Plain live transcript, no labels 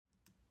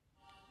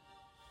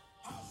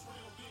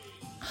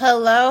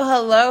Hello,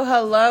 hello,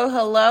 hello,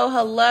 hello,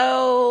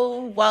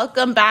 hello.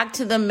 Welcome back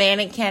to the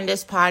Manic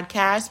Candace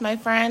podcast, my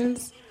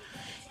friends.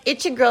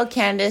 It's your girl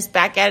Candace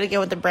back at it again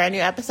with a brand new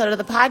episode of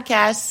the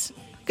podcast.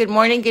 Good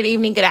morning, good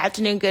evening, good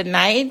afternoon, good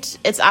night.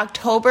 It's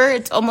October.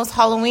 It's almost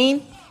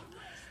Halloween.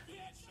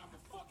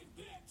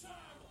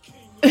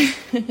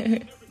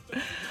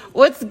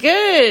 What's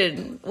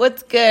good?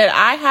 What's good?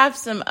 I have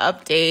some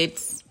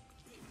updates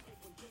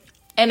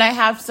and I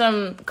have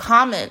some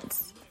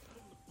comments.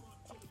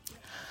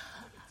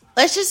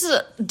 Let's just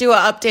do an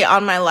update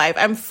on my life.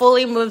 I'm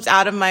fully moved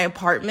out of my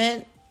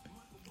apartment.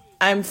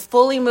 I'm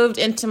fully moved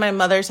into my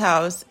mother's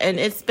house, and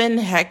it's been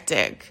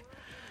hectic.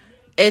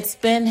 It's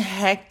been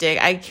hectic.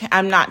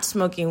 I'm not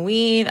smoking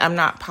weed. I'm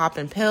not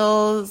popping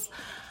pills.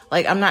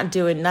 I'm not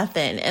doing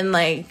nothing.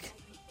 And,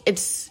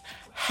 it's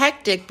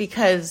hectic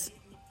because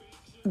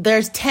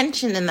there's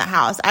tension in the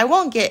house. I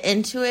won't get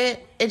into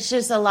it. It's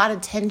just a lot of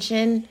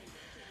tension,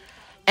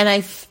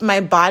 and my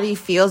body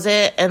feels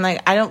it, and,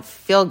 I don't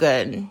feel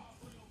good.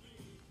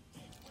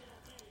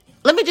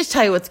 Let me just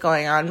tell you what's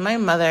going on. My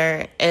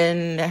mother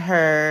and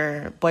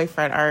her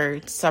boyfriend are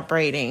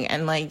separating,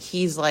 and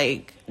he's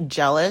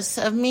jealous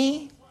of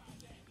me,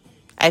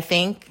 I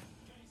think.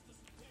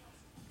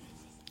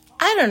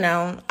 I don't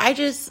know. I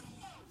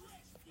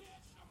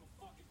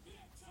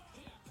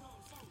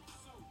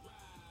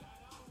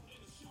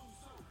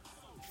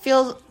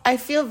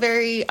feel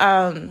very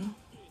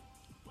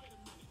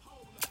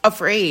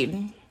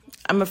afraid.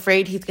 I'm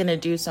afraid he's going to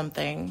do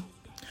something.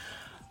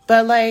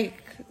 But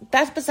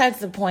that's besides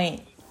the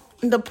point.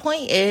 The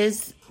point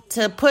is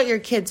to put your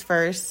kids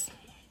first.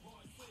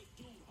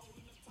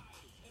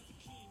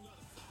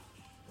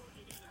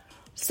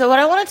 So what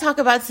I want to talk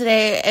about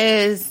today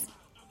is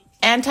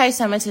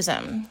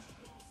anti-Semitism.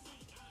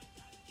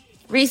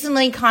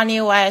 Recently,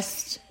 Kanye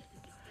West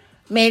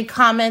made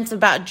comments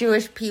about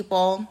Jewish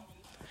people,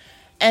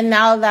 and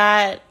now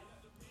that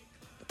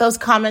those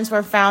comments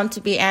were found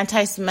to be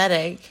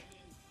anti-Semitic,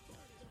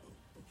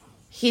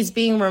 he's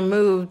being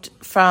removed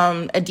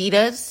from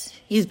Adidas.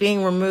 He's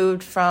being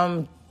removed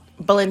from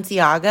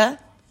Balenciaga.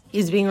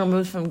 He's being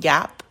removed from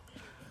Gap.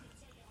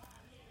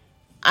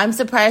 I'm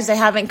surprised they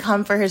haven't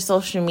come for his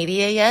social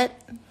media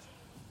yet.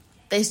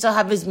 They still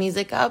have his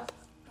music up.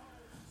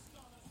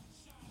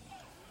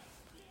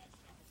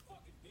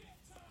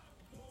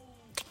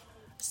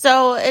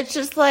 So it's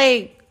just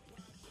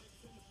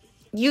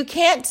you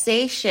can't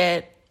say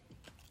shit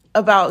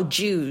about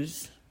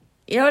Jews.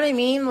 You know what I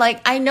mean?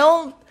 I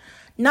know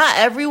not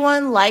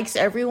everyone likes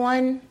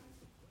everyone,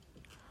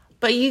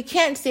 but you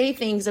can't say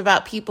things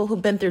about people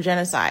who've been through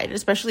genocide,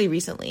 especially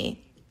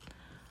recently.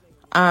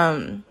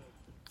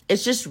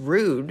 It's just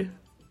rude.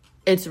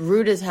 It's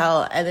rude as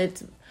hell, and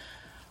it's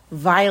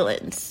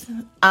violence.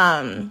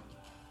 In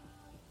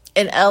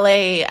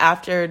LA,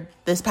 after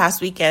this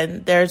past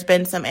weekend, there's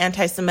been some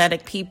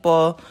anti-Semitic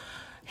people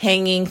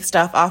hanging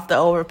stuff off the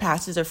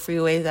overpasses or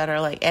freeways that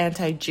are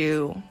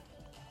anti-Jew.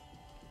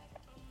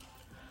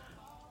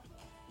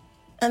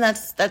 And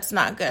that's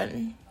not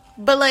good.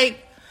 But I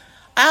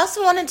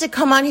also wanted to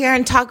come on here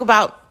and talk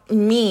about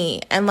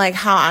me and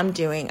how I'm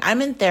doing.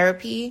 I'm in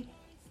therapy.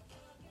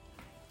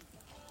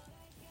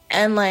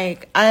 And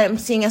I'm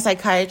seeing a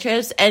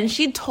psychiatrist, and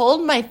she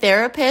told my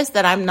therapist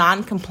that I'm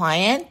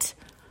non-compliant.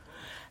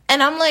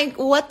 And I'm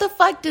what the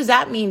fuck does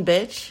that mean,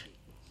 bitch?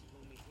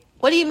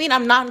 What do you mean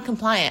I'm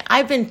non-compliant?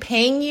 I've been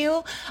paying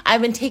you.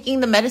 I've been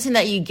taking the medicine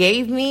that you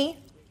gave me.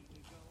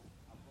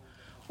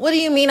 What do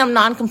you mean I'm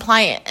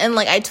non-compliant? And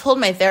I told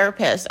my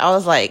therapist, I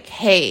was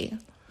hey,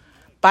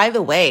 by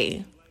the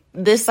way,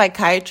 this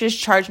psychiatrist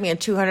charged me a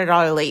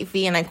 $200 late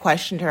fee, and I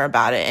questioned her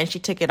about it, and she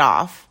took it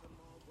off.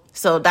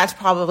 So that's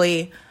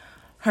probably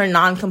her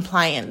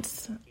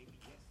non-compliance.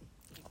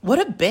 What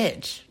a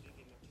bitch.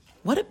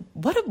 What a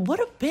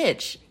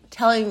bitch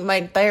telling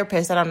my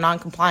therapist that I'm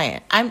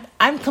non-compliant.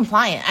 I'm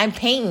compliant. I'm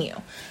paying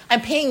you.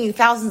 I'm paying you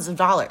thousands of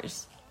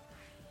dollars.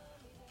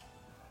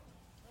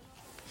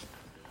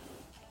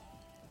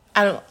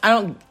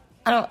 The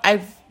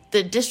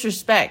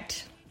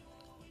disrespect.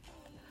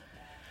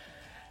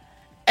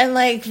 And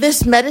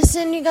this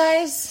medicine, you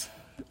guys,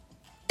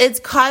 it's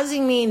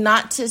causing me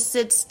not to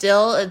sit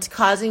still. It's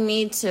causing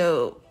me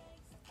to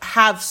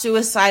have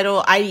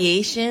suicidal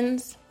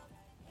ideations.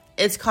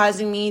 It's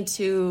causing me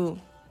to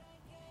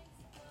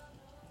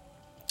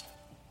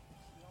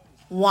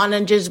want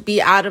to just be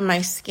out of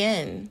my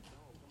skin.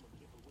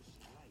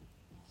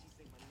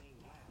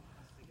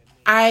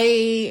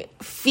 I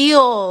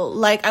feel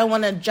like I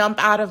want to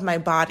jump out of my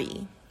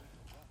body.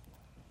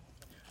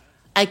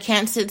 I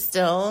can't sit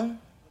still.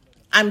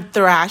 I'm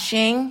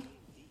thrashing.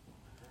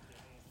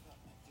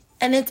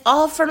 And it's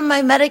all from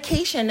my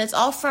medication. It's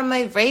all from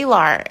my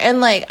Vraylar.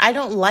 And I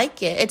don't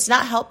like it. It's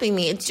not helping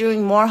me. It's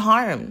doing more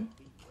harm.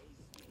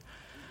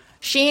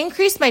 She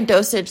increased my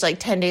dosage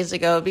 10 days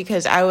ago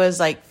because I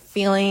was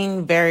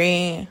feeling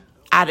very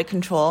out of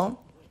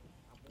control.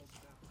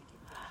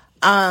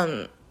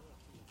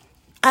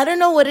 I don't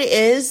know what it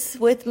is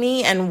with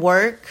me and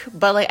work,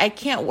 but I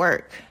can't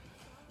work.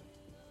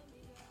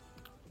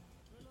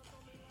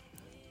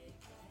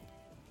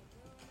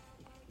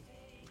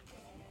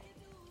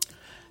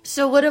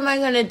 So what am I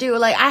going to do?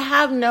 Like, I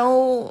have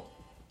no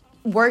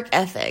work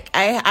ethic.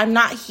 I'm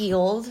not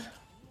healed.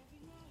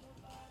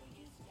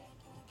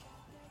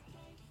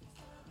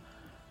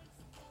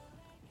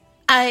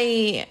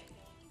 I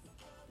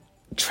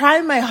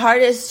try my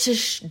hardest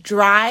to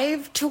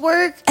drive to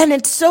work, and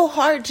it's so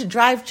hard to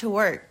drive to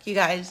work, you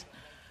guys.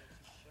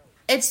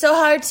 It's so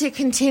hard to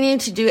continue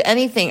to do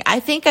anything. I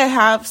think I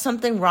have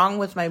something wrong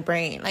with my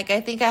brain. Like, I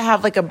think I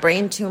have like a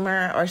brain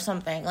tumor or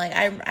something. Like,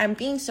 I'm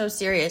being so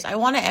serious. I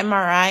want an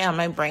MRI on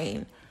my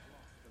brain.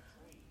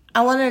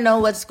 I want to know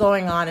what's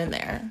going on in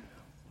there,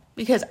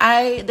 because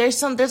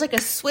there's like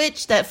a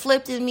switch that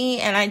flipped in me,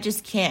 and I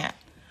just can't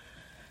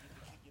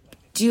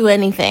do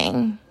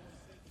anything.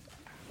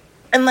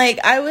 And like,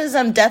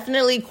 I'm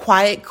definitely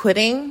quiet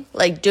quitting,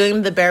 like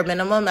doing the bare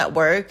minimum at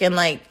work, and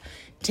like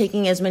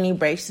taking as many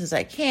breaks as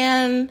I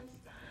can,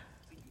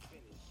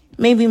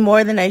 maybe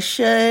more than I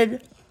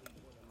should.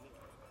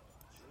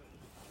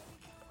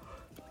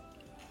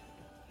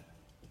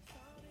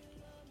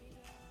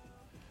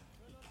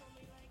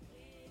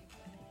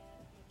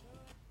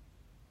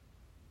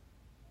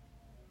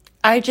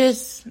 I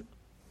just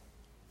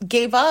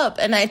gave up,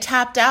 and I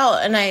tapped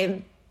out, and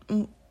I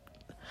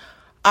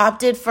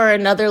opted for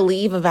another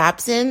leave of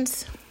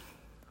absence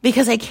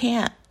because I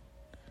can't.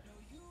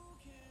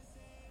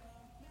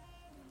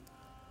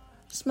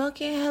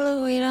 Smoking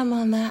hella weed, I'm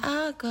on that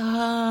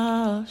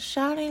alcohol.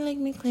 Shawty lick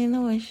me clean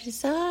the way she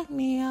sucked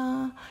me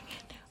off.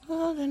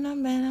 Oh, then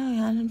I'm better,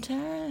 I'm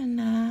turning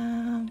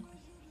now.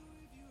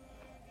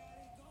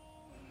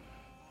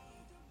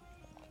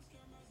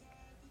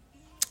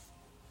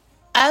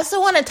 I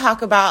also want to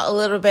talk about a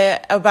little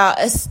bit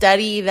about a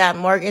study that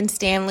Morgan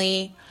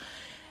Stanley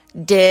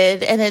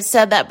did, and it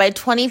said that by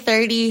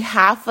 2030,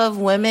 half of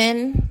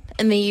women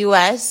in the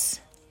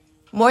U.S.,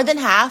 more than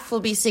half,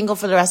 will be single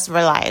for the rest of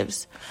our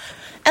lives.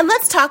 And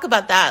let's talk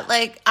about that.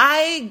 Like,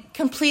 I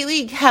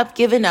completely have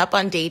given up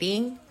on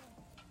dating.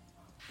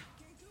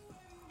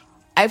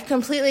 I've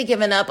completely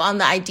given up on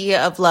the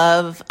idea of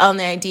love, on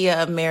the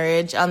idea of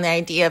marriage, on the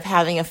idea of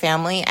having a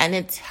family, and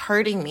it's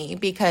hurting me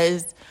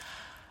because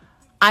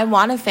I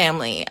want a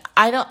family.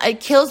 It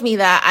kills me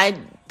that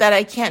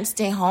I can't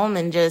stay home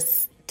and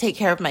just take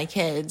care of my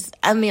kids.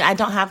 I mean, I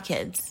don't have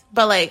kids,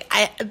 but like,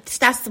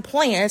 that's the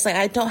point. It's like,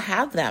 I don't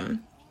have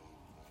them.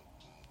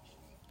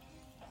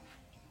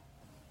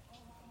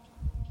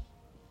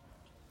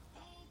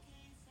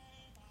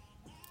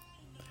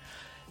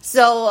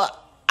 So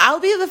I'll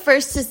be the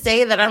first to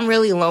say that I'm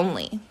really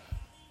lonely.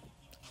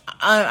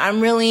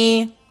 I'm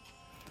really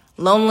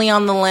lonely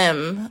on the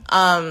limb.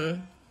 I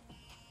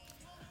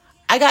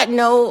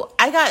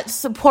got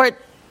support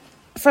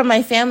from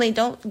my family,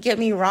 don't get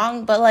me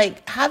wrong, but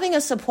like, having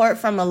a support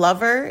from a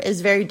lover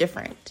is very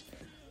different.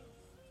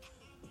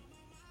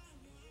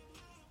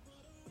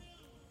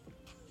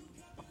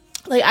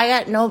 Like, I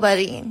got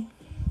nobody.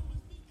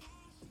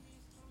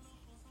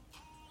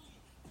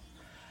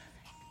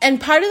 And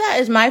part of that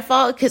is my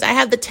fault, because I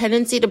have the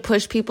tendency to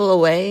push people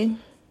away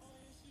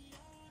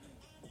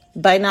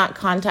by not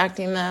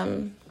contacting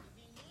them,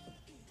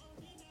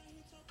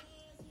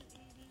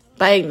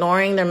 by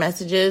ignoring their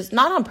messages,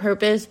 not on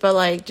purpose, but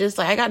like, just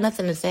like, I got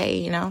nothing to say,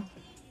 you know?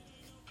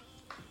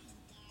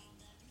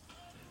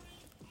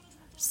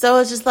 So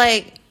it's just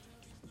like,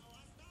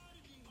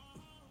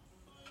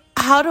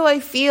 how do I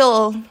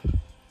feel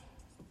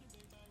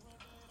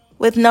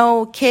with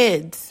no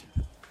kids?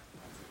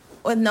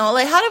 With no,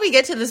 like, how do we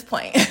get to this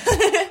point?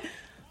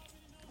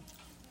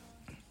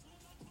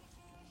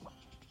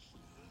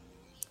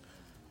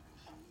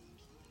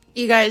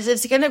 You guys,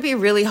 it's going to be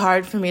really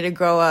hard for me to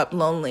grow up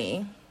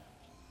lonely.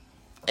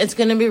 It's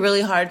going to be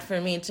really hard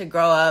for me to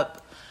grow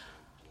up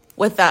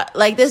with that.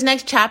 Like, this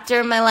next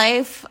chapter in my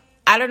life,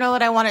 I don't know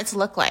what I want it to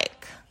look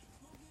like.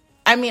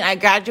 I mean, I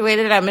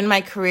graduated, I'm in my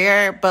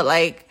career, but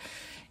like,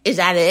 is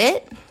that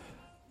it?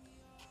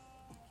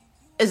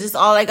 Is this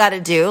all I got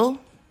to do?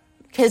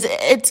 Because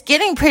it's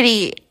getting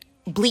pretty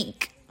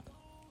bleak.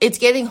 It's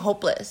getting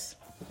hopeless.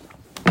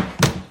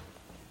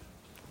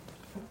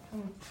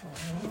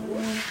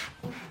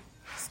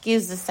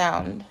 Excuse the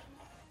sound.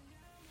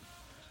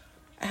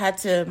 I had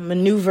to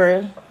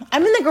maneuver.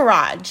 I'm in the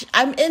garage.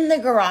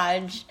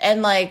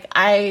 And like,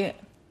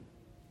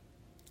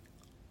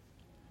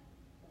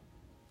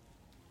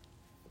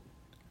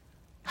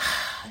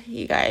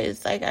 you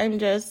guys, like, I'm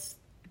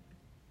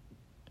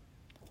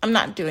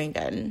not doing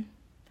good.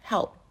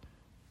 Help.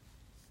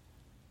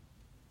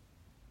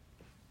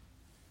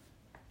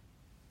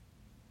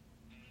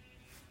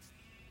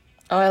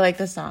 Oh, I like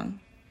this song.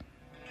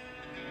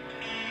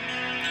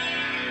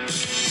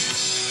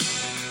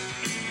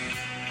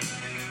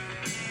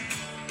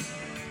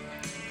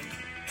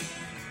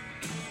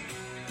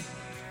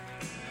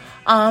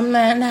 All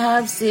men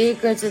have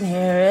secrets, and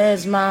here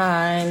is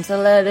mine, so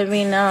let it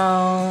be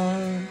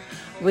known.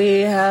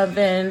 We have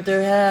been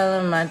through hell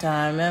in my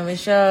time, and we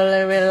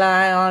surely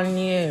rely on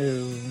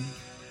you.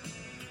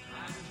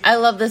 I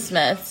love the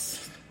Smiths.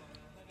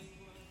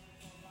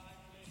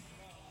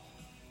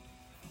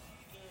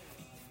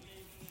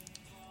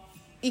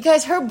 You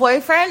guys, her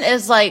boyfriend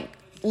is like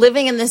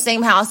living in the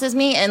same house as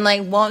me and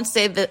like won't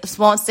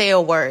say a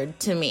word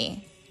to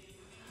me.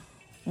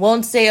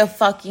 Won't say a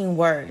fucking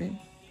word.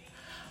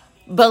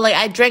 But like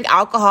I drank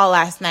alcohol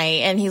last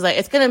night and he's like,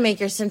 it's gonna make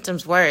your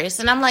symptoms worse.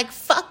 And I'm like,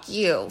 fuck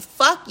you.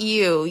 Fuck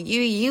you.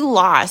 You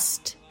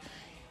lost.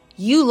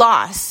 You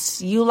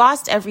lost. You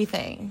lost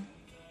everything.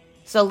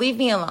 So leave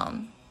me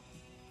alone.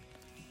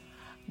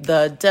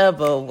 The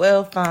devil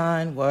will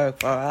find work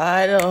for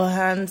idle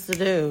hands to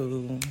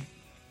do.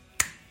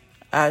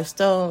 I've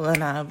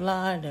stolen, I've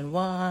lied, and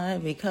why?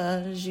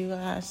 Because you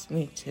asked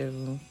me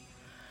to.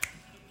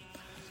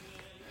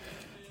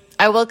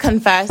 I will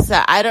confess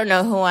that I don't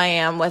know who I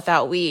am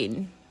without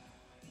weed.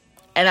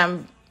 And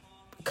I'm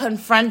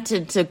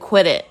confronted to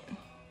quit it.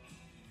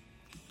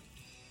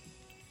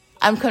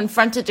 I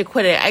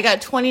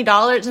got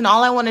 $20 and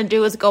all I want to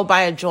do is go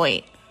buy a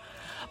joint.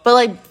 But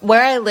like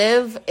where I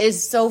live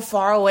is so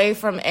far away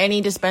from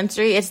any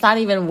dispensary, it's not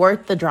even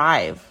worth the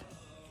drive.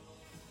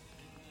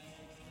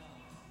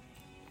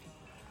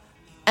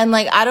 And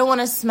like I don't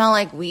want to smell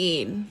like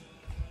weed.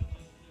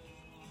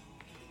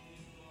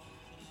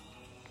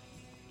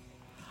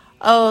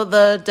 Oh,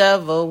 the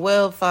devil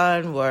will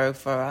find work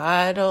for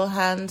idle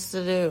hands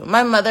to do.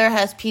 My mother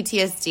has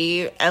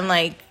PTSD and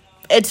like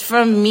it's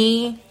from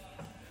me.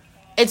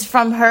 It's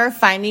from her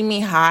finding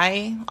me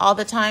high all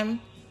the time.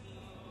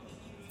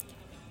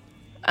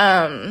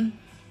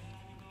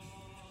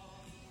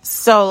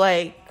 So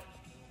like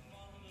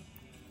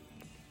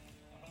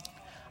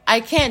I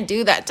can't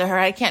do that to her.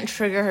 I can't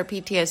trigger her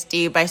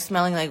PTSD by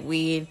smelling like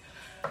weed,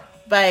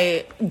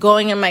 by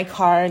going in my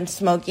car and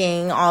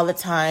smoking all the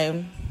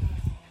time.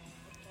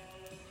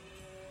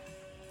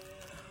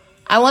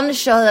 I want to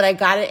show that I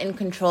got it in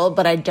control,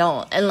 but I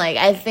don't. And like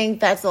I think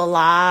that's a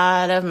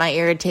lot of my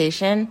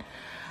irritation.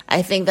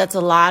 I think that's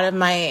a lot of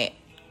my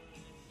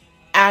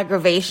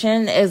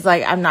aggravation is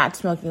like I'm not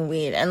smoking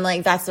weed, and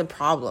like that's a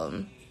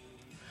problem.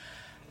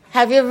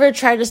 Have you ever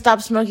tried to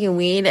stop smoking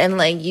weed and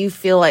like you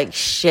feel like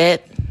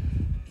shit?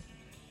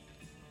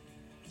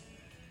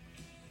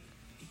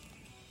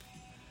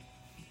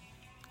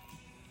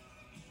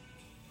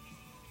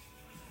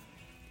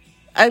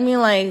 I mean,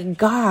 like,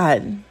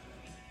 God,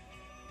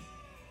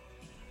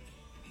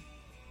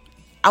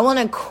 I want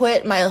to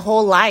quit my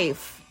whole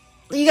life.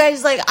 You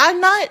guys, like,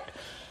 I'm not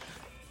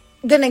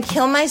gonna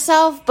kill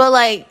myself, but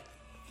like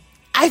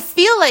I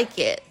feel like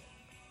it.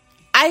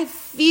 I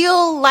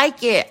feel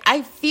like it.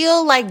 I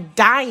feel like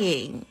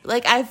dying.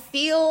 Like I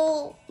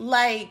feel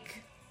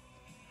like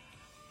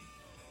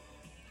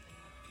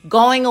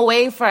going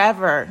away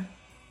forever.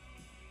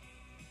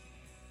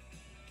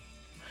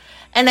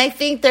 And I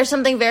think there's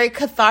something very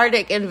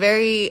cathartic and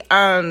very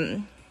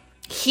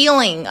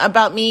healing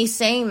about me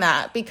saying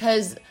that,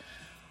 because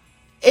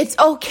it's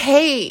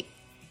okay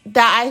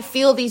that I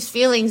feel these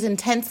feelings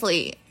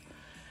intensely.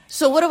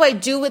 So what do I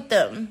do with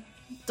them?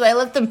 Do I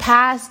let them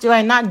pass? Do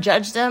I not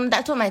judge them?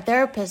 That's what my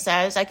therapist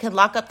says. I could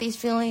lock up these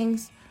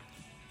feelings.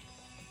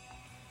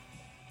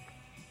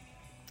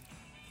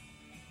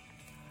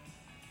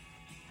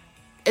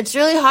 It's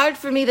really hard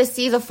for me to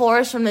see the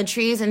forest from the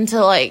trees and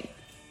to like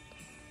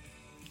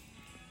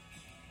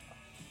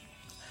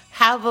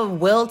have a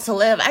will to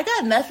live. I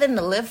got nothing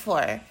to live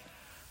for.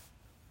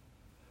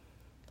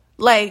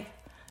 Like,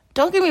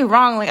 don't get me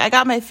wrong. Like, I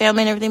got my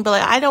family and everything, but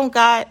like, I don't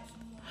got...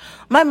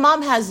 My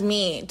mom has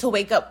me to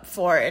wake up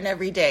for and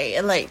every day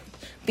and like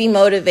be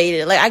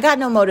motivated. Like I got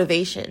no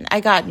motivation.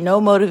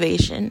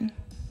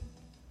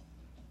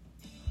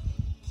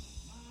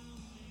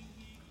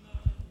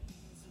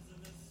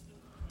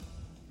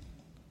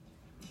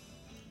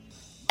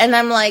 And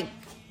I'm like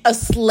a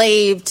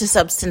slave to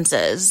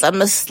substances.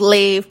 I'm a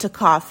slave to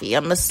coffee.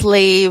 I'm a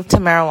slave to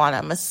marijuana.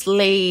 I'm a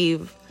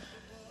slave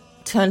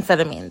to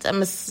amphetamines.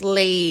 I'm a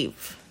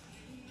slave.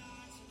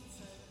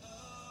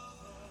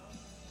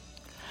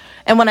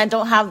 And when I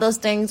don't have those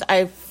things,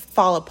 I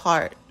fall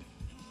apart.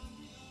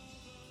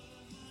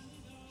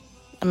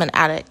 I'm an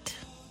addict.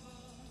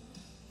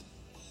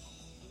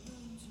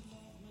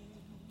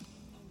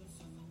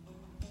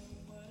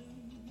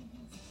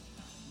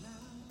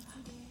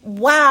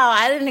 Wow,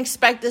 I didn't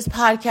expect this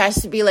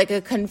podcast to be like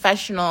a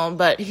confessional,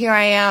 but here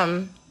I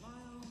am.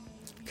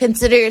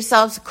 Consider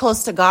yourselves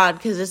close to God,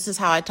 because this is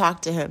how I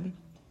talk to him.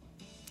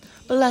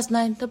 But last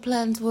night, the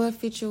plans were a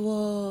feature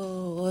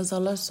war, was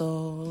all I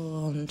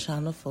saw on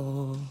Channel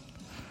 4.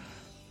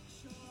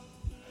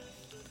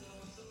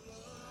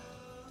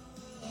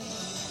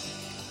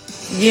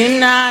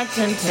 Unite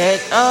and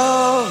take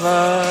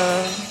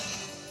over.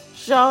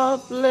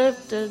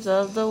 Shoplifters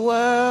of the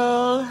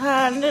world,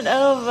 hand it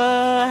over,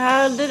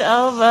 hand it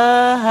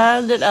over,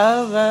 hand it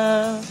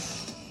over.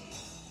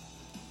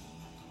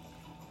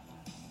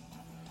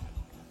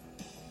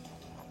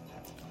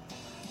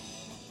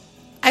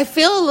 I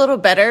feel a little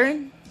better.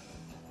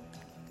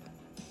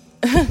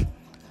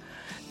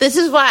 This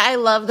is why I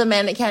love the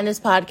Manic Candace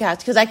podcast,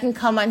 because I can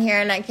come on here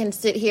and I can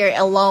sit here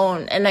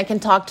alone and I can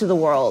talk to the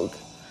world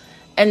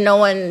and no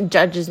one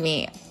judges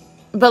me.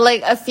 But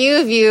like a few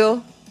of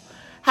you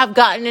have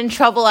gotten in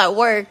trouble at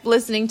work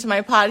listening to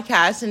my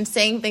podcast and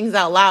saying things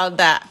out loud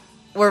that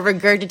were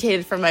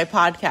regurgitated from my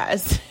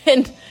podcast.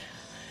 And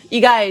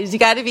you guys, you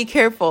got to be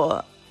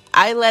careful.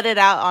 I let it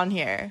out on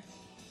here.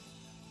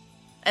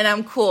 And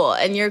I'm cool,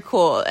 and you're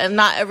cool, and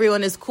not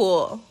everyone is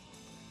cool.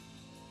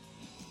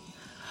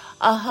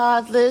 A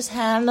heartless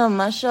hand on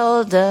my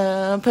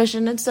shoulder,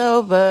 pushing it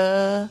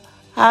sober.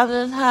 I've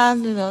been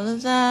hiding all the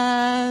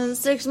time.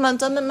 6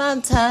 months on the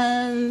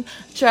mountain.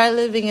 Try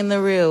living in the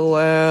real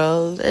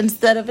world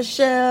instead of a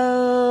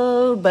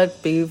shell.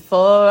 But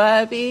before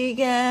I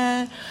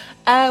began,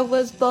 I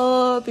was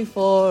bored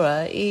before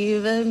I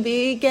even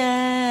began.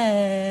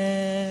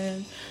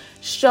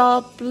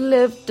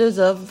 Shoplifters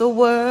of the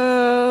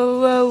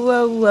world. Whoa,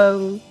 whoa,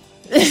 whoa.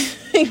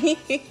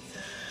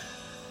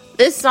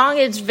 This song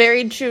is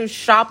very true.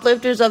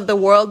 Shoplifters of the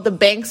world, the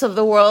banks of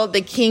the world,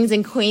 the kings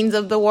and queens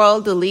of the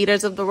world, the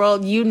leaders of the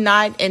world,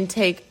 unite and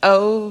take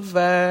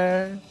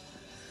over.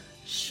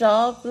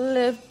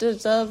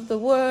 Shoplifters of the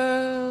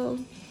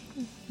world.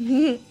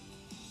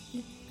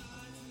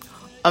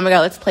 Oh my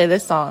God, let's play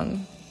this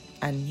song.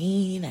 I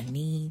need.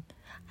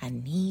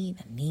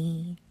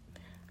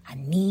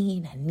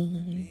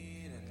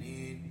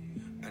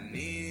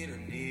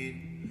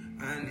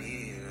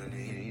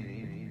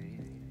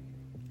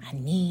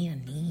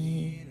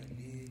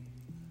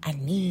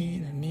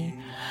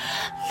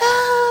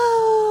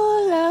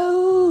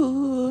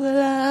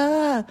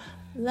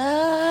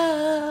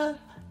 Love.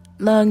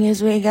 Long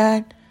as we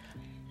got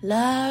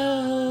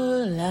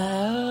love.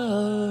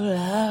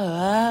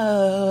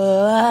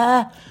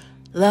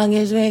 Long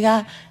as we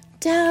got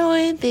down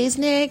with these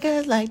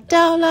niggas, like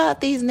down off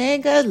these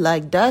niggas,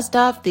 like dust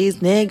off these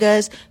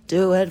niggas.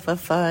 Do it for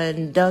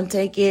fun, don't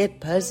take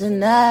it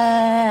personal.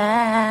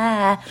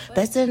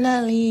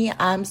 Personally,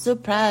 I'm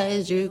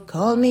surprised you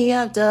called me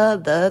after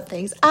the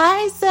things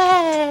I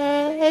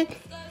said.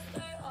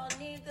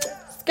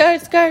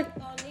 Skirt.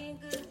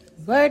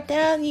 Word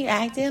down, you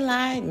acting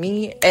like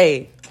me.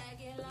 Hey.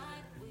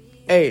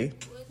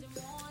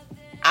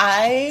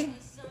 I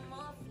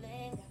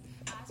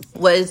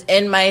was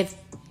in my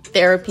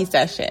therapy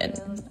session,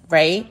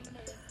 right?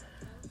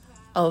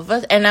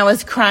 And I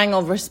was crying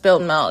over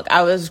spilled milk.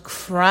 I was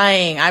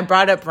crying. I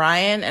brought up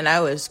Ryan and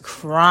I was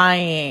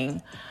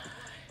crying,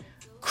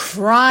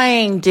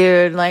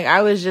 dude. Like,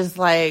 I was just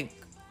like,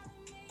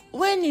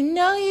 when you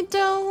know you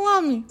don't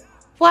want me,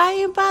 why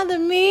you bother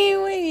me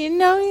when you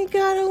know you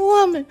got a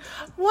woman?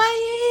 Why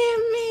you hear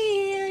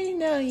me?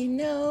 You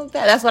know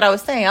better. That's what I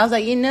was saying. I was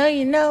like, you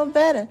know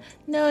better.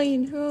 No, you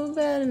know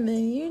better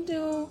than you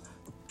do.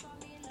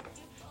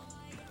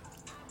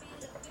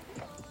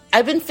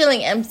 I've been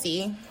feeling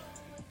empty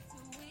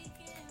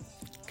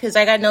because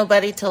I got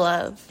nobody to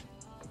love.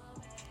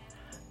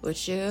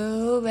 With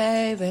you,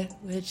 baby,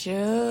 with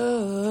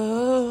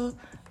you.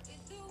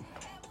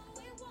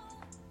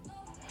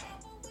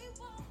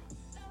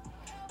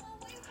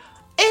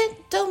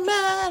 It don't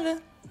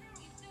matter.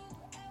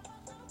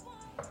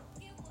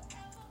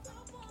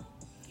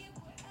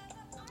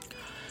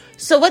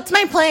 So what's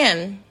my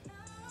plan?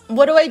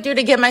 What do I do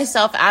to get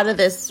myself out of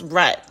this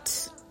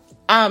rut?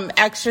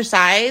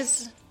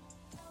 Exercise.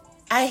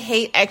 I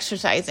hate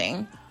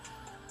exercising,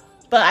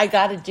 but I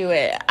gotta do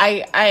it.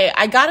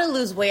 I gotta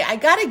lose weight. I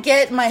gotta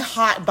get my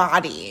hot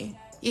body.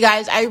 You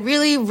guys, I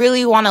really,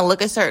 really want to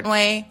look a certain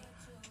way.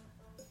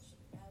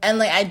 And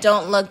like, I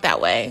don't look that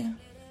way.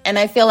 And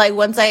I feel like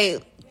once I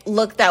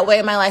look that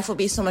way, my life will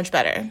be so much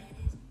better.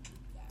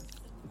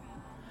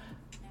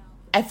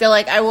 I feel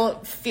like I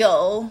won't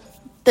feel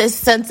this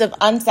sense of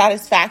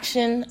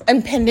unsatisfaction,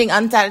 impending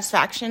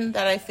unsatisfaction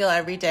that I feel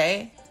every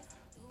day.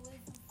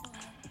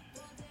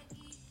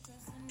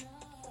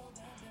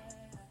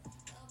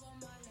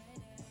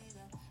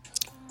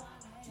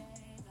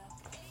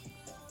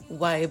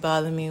 Why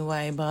bother me?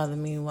 Why bother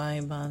me?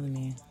 Why bother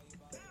me?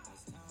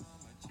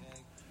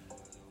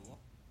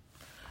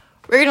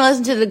 We're going to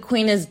listen to The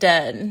Queen is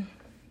Dead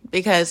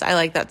because I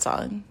like that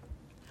song.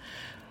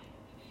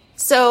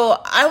 So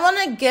I want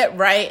to get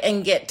right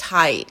and get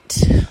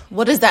tight.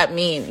 What does that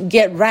mean?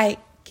 Get right,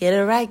 get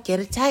it right, get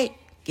it tight.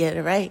 Get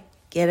it right,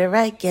 get it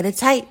right, get it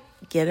tight.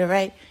 Get it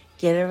right,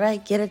 get it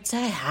right, get it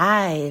tight.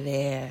 Hi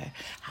there.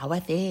 How are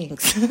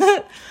things?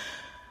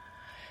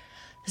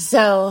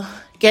 So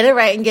get it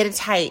right and get it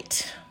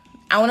tight.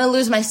 I want to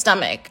lose my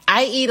stomach.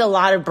 I eat a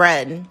lot of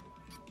bread.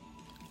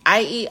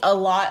 I eat a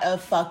lot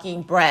of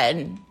fucking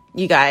bread,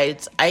 you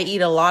guys. I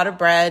eat a lot of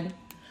bread,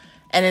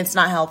 and it's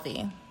not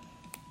healthy.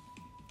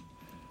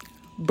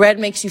 Bread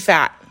makes you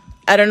fat.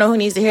 I don't know who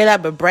needs to hear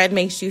that, but bread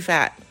makes you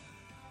fat.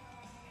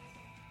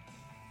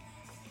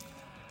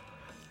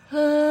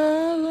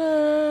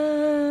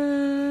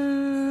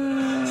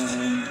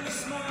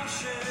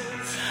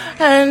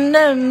 And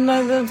then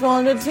I just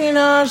wanted teen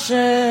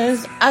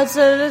ashes. I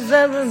said it's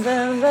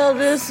everything, felt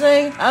this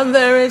thing. I'm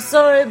very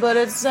sorry, but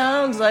it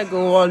sounds like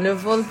a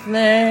wonderful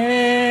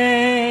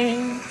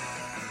thing.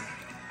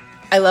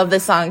 I love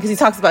this song because he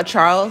talks about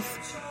Charles.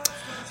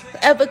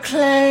 Ever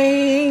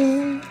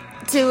claim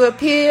to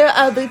appear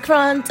on the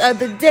front of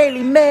the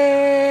Daily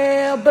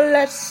Mail,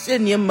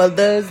 blessing your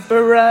mother's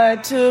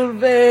bridal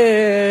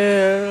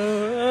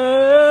veil.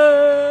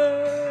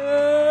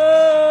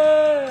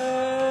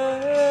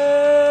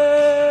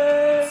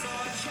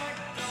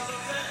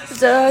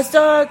 So I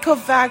started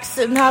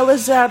Kovacs, I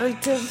was out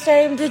of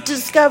time to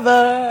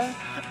discover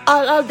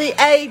all of the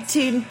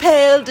 18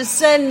 pale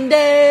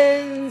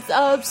descendants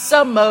of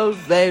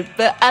Somerville,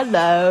 but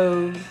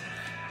alone.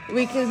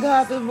 We can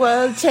call the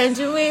world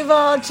changing, we've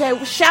all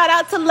changed. Shout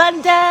out to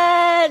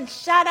London!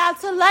 Shout out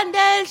to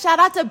London! Shout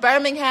out to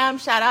Birmingham!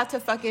 Shout out to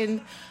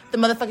the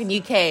motherfucking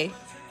UK.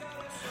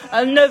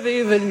 I never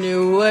even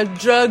knew what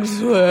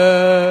drugs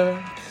were.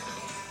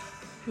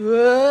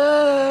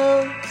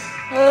 Whoa,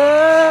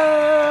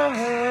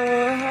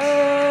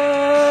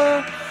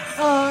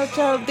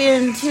 I've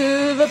been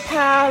to the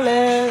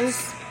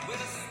palace.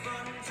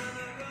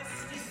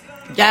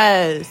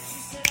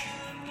 Yes.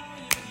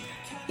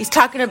 He's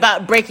talking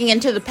about breaking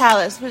into the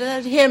palace.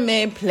 But hear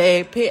me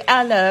play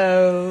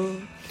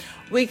piano.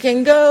 We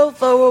can go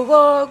for a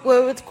walk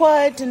where it's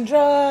quiet and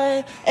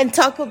dry and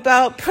talk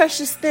about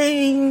precious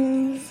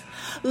things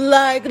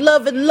like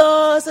love and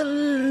loss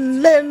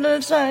and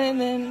little time,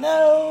 and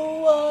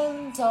no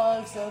one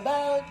talks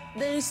about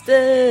these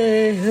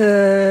things.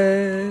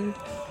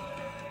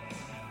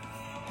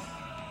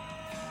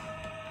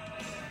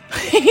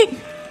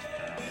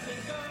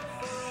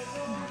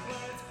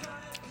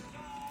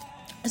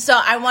 So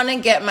I want to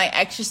get my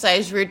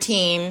exercise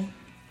routine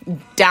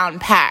down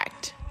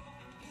packed.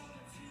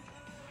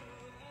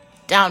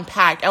 I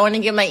want to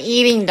get my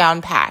eating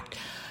down packed.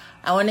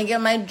 I want to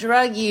get my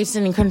drug use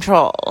in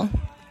control.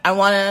 I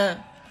want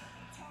to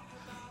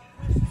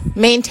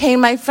maintain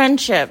my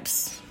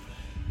friendships.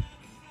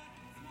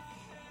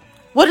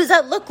 What does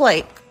that look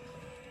like?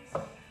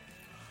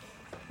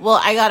 Well,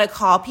 I got to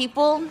call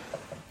people.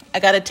 I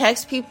got to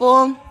text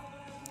people.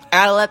 I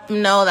got to let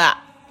them know that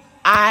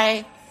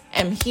I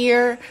am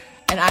here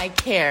and I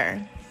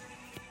care.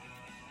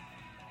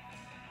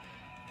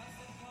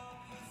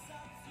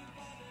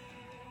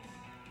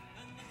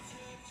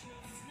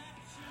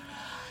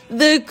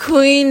 The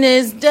queen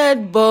is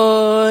dead,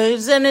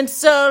 boys, and it's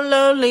so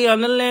lonely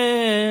on the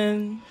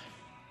land.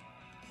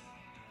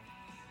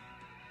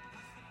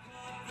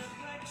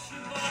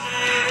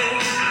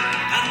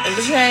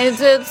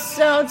 It's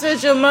so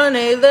touch your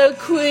money. The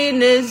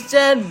queen is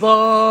dead,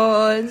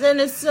 boys,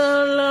 and it's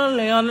so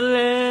lonely on the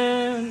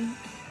land.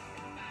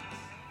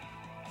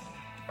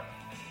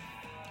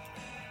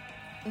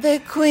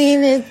 The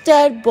queen is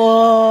dead,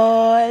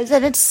 boys,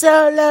 and it's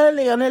so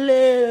lonely on the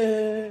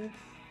land.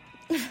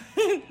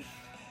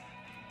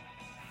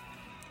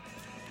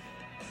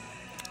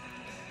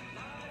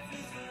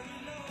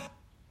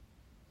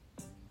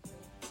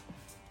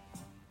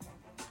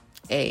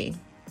 Hey.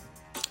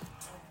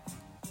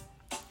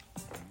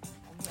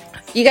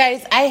 You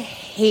guys, I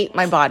hate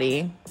my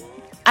body.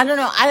 I don't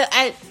know.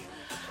 I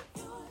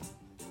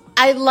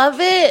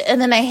love it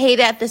and then I hate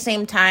it at the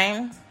same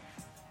time.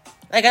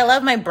 Like, I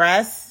love my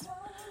breasts.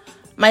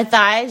 My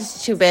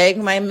thighs, too big.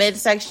 My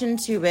midsection,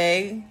 too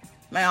big.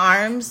 My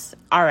arms,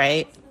 all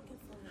right.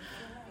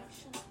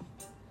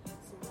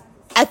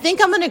 I think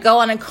I'm going to go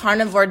on a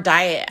carnivore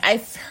diet.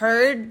 I've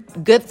heard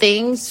good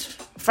things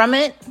from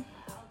it.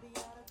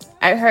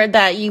 I heard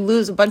that you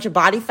lose a bunch of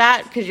body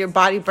fat because your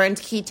body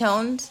burns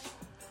ketones.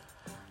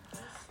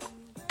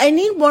 I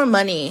need more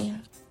money.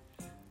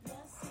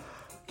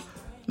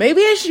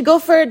 Maybe I should go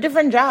for a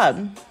different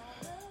job.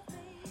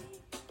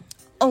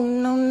 Oh,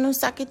 no,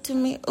 suck it to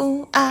me,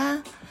 ooh,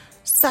 ah.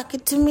 Suck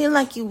it to me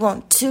like you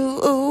want to,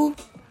 ooh.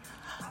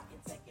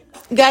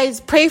 Guys,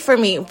 pray for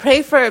me.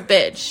 Pray for a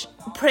bitch.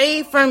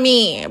 Pray for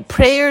me.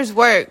 Prayers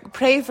work.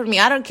 Pray for me.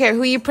 I don't care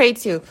who you pray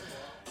to.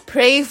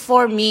 Pray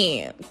for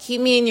me.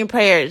 Keep me in your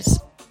prayers.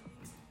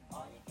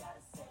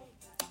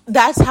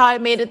 That's how I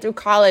made it through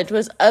college,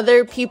 was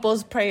other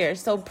people's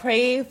prayers. So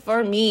pray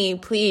for me,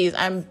 please.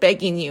 I'm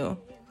begging you.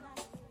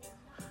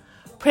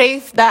 Pray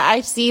that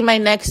I see my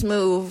next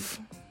move.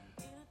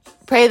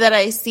 Pray that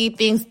I see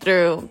things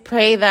through.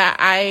 Pray that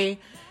I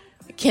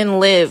can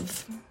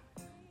live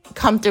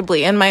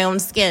comfortably in my own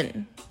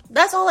skin.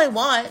 That's all I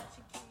want.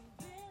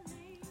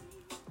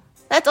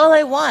 That's all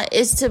I want,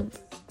 is to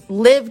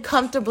live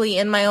comfortably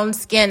in my own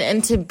skin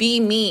and to be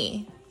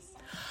me.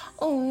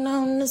 Oh,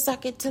 no,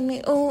 suck it to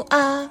me, ooh,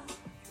 ah.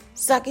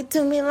 Suck it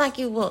to me like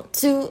you want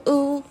to,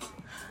 ooh.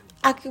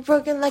 I keep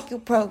working like you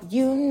pro,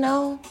 you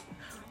know.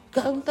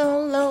 Go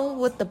down low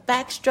with the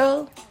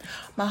backstroke.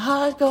 My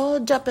heart go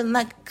jumping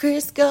like a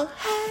Crisco.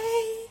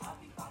 Hey.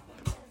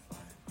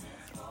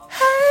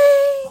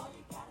 Hey.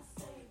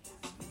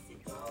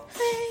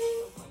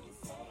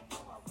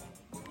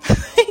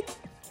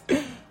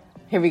 Hey.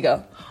 Here we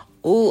go.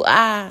 Ooh,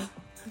 ah.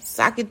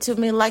 Sock it to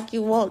me like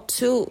you want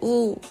to.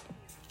 Ooh.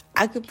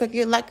 I could pick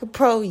you like a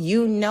pro.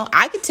 You know.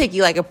 I could take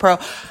you like a pro.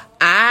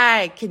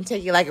 I can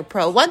take you like a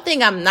pro. One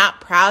thing I'm not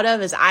proud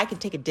of is I can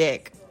take a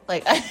dick.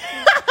 Like,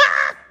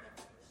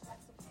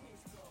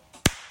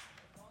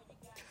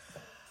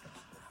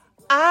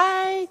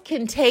 I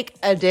can take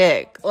a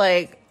dick.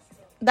 Like,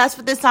 That's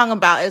what this song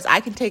about is. I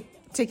can take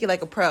you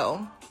like a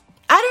pro.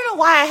 I don't know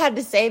why I had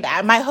to say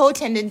that. My hoe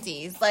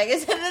tendencies. Like,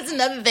 that's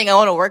another thing I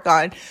want to work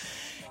on.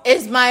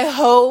 Is my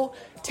hoe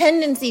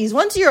tendencies.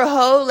 Once you're a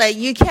hoe, like,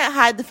 you can't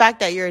hide the fact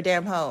that you're a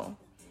damn hoe.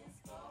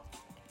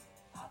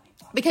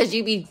 Because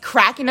you be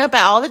cracking up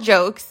at all the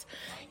jokes.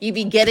 You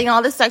be getting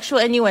all the sexual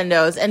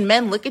innuendos. And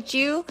men look at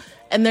you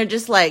and they're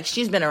just like,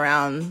 she's been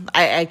around.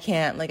 I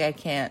can't. Like, I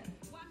can't.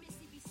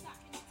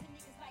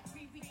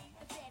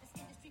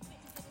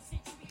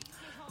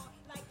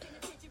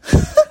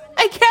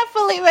 I can't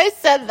believe I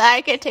said that.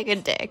 I can't take a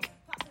dick.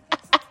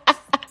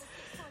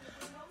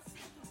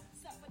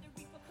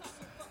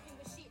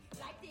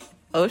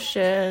 Oh,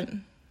 shit.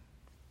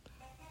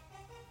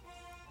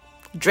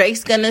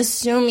 Drake's gonna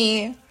sue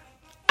me.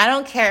 I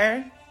don't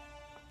care.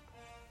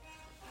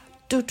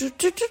 Do do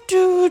do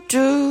do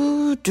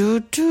do do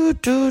do do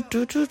do do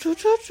do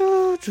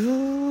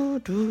do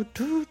do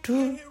do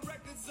do.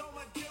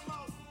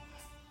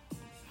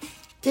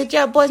 Did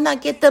y'all boys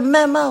not get the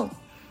memo?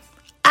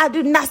 I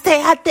do not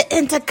stay at the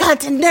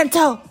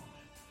Intercontinental.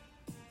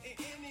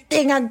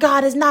 Thing I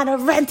got is not a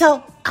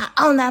rental. I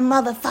own that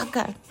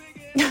motherfucker.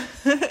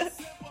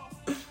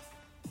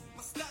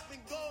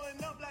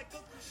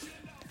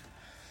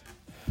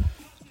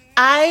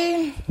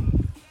 I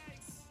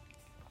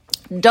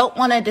don't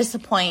want to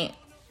disappoint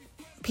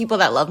people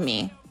that love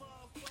me.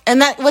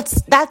 And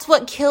that's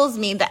what kills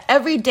me. That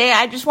every day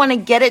I just want to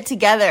get it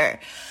together.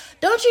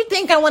 Don't you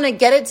think I want to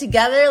get it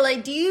together?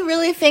 Like, do you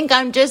really think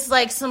I'm just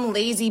like some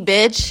lazy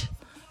bitch?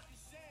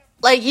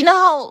 Like, you know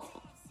how,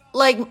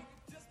 like,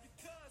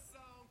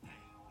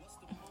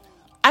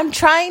 I'm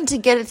trying to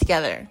get it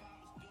together.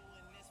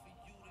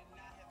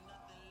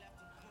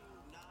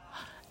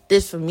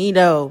 This for me,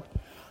 though.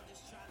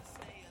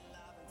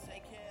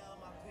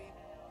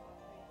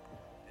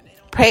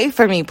 Pray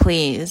for me,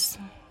 please.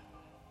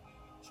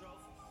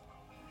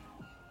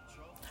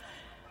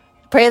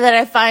 Pray that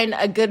I find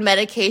a good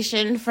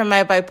medication for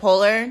my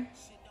bipolar.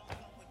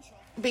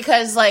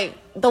 Because, like,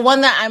 the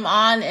one that I'm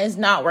on is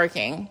not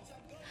working.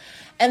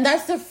 And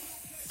that's the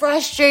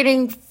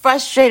frustrating.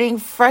 It's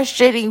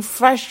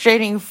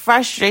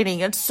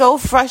so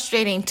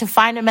frustrating to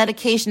find a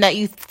medication that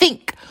you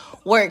think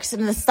works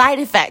and the side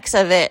effects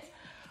of it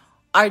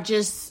are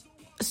just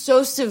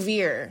so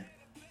severe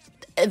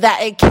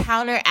that it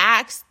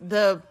counteracts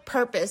the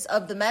purpose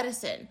of the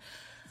medicine.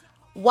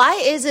 Why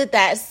is it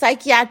that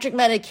psychiatric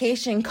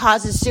medication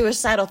causes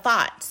suicidal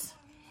thoughts?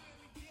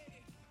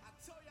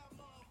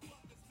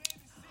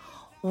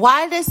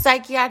 Why does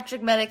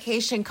psychiatric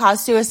medication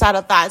cause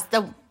suicidal thoughts?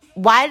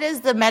 Why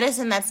does the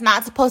medicine that's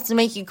not supposed to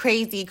make you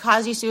crazy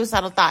cause you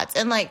suicidal thoughts?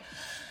 And like,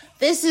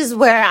 this is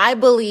where I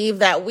believe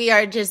that we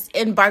are just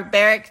in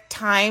barbaric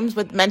times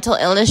with mental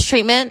illness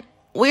treatment.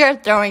 We are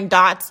throwing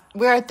darts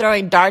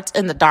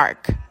in the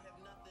dark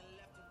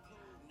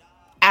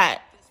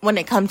when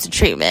it comes to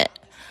treatment.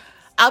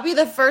 I'll be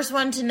the first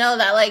one to know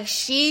that, like,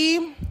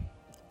 she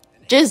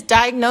just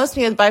diagnosed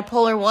me with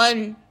bipolar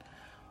 1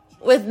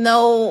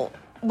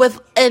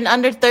 in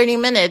under 30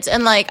 minutes.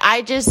 And like,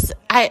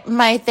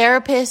 my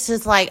therapist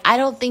is like, I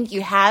don't think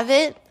you have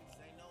it.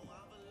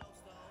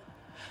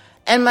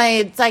 And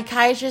my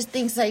psychiatrist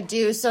thinks I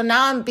do. So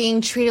now I'm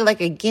being treated like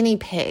a guinea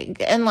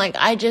pig. And like,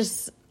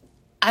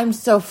 I'm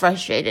so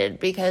frustrated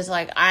because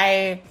like,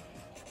 I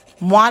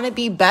want to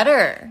be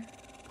better.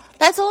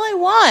 That's all I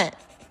want.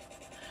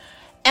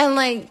 And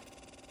like,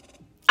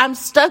 I'm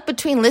stuck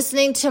between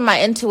listening to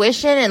my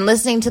intuition and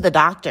listening to the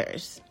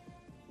doctors.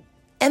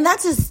 And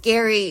that's a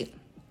scary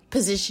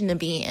position to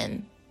be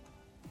in.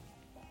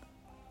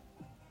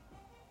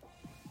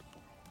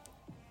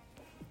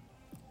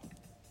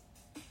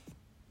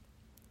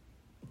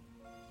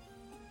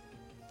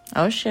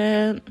 Oh,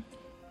 shit.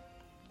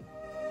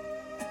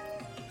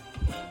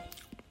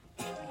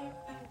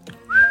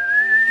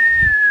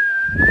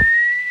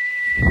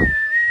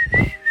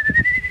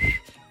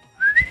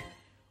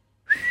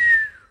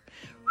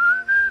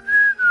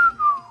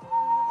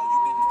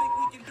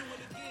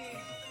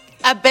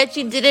 I bet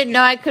you didn't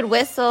know I could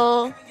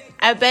whistle.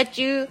 I bet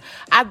you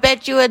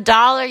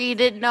 $1 you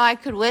didn't know I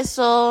could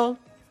whistle.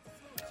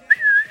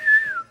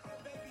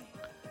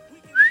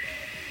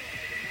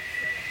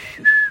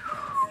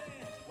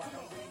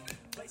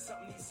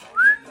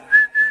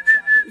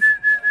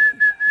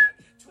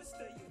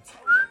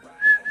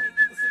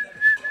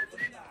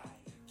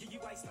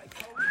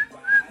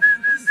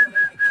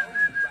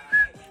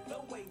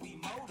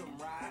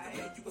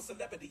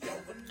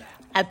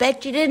 I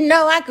bet you didn't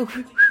know I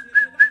could.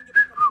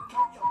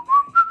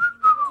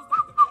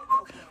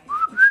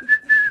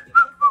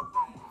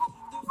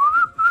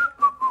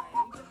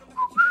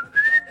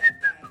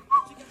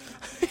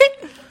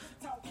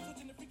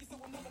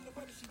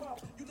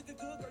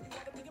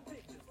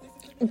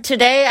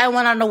 Today I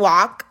went on a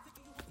walk.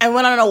 I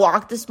went on a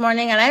walk this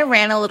morning and I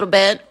ran a little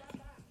bit.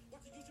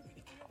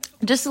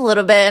 Just a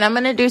little bit. And I'm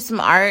going to do some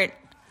art.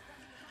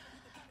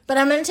 But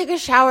I'm going to take a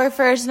shower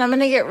first and I'm going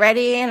to get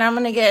ready and I'm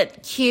going to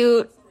get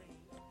cute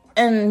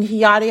and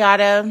yada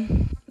yada.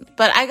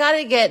 But I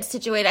gotta get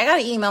situated. I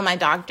gotta email my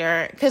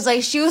doctor because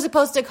like she was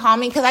supposed to call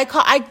me because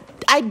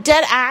I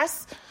dead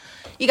ass.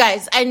 You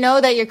guys, I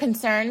know that you're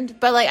concerned,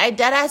 but like I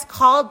dead ass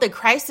called the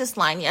crisis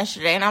line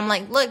yesterday, and I'm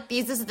like, look,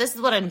 this is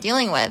what I'm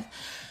dealing with.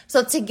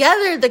 So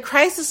together, the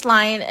crisis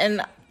line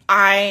and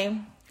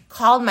I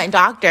called my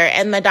doctor,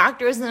 and my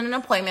doctor was in an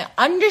appointment.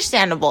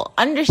 Understandable.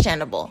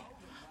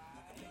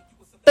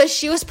 But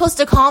she was supposed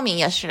to call me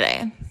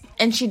yesterday,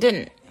 and she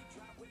didn't.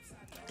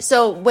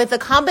 So with a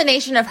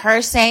combination of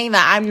her saying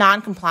that I'm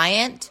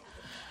non-compliant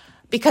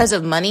because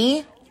of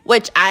money,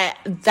 which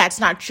that's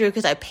not true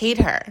because I paid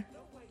her.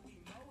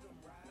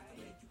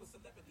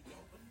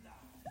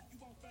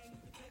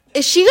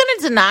 Is she going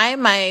to deny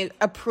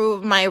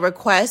my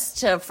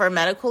request for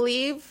medical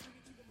leave?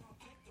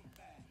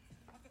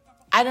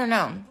 I don't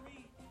know.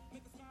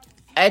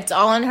 It's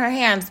all in her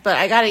hands, but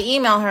I got to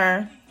email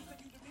her.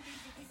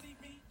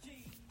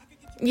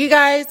 You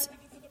guys,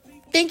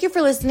 thank you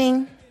for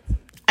listening.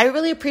 I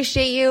really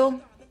appreciate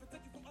you.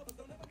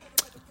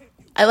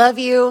 I love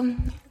you.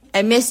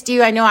 I missed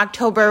you. I know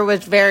October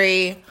was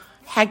very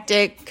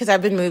hectic because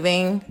I've been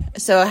moving,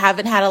 so I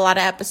haven't had a lot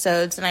of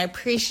episodes, and I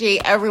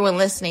appreciate everyone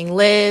listening.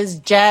 Liz,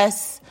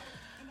 Jess,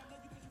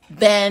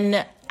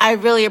 Ben, I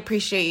really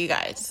appreciate you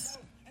guys.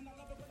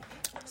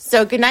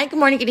 So good night, good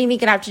morning, good evening,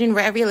 good afternoon,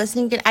 wherever you're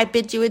listening. I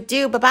bid you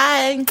adieu.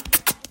 Bye-bye.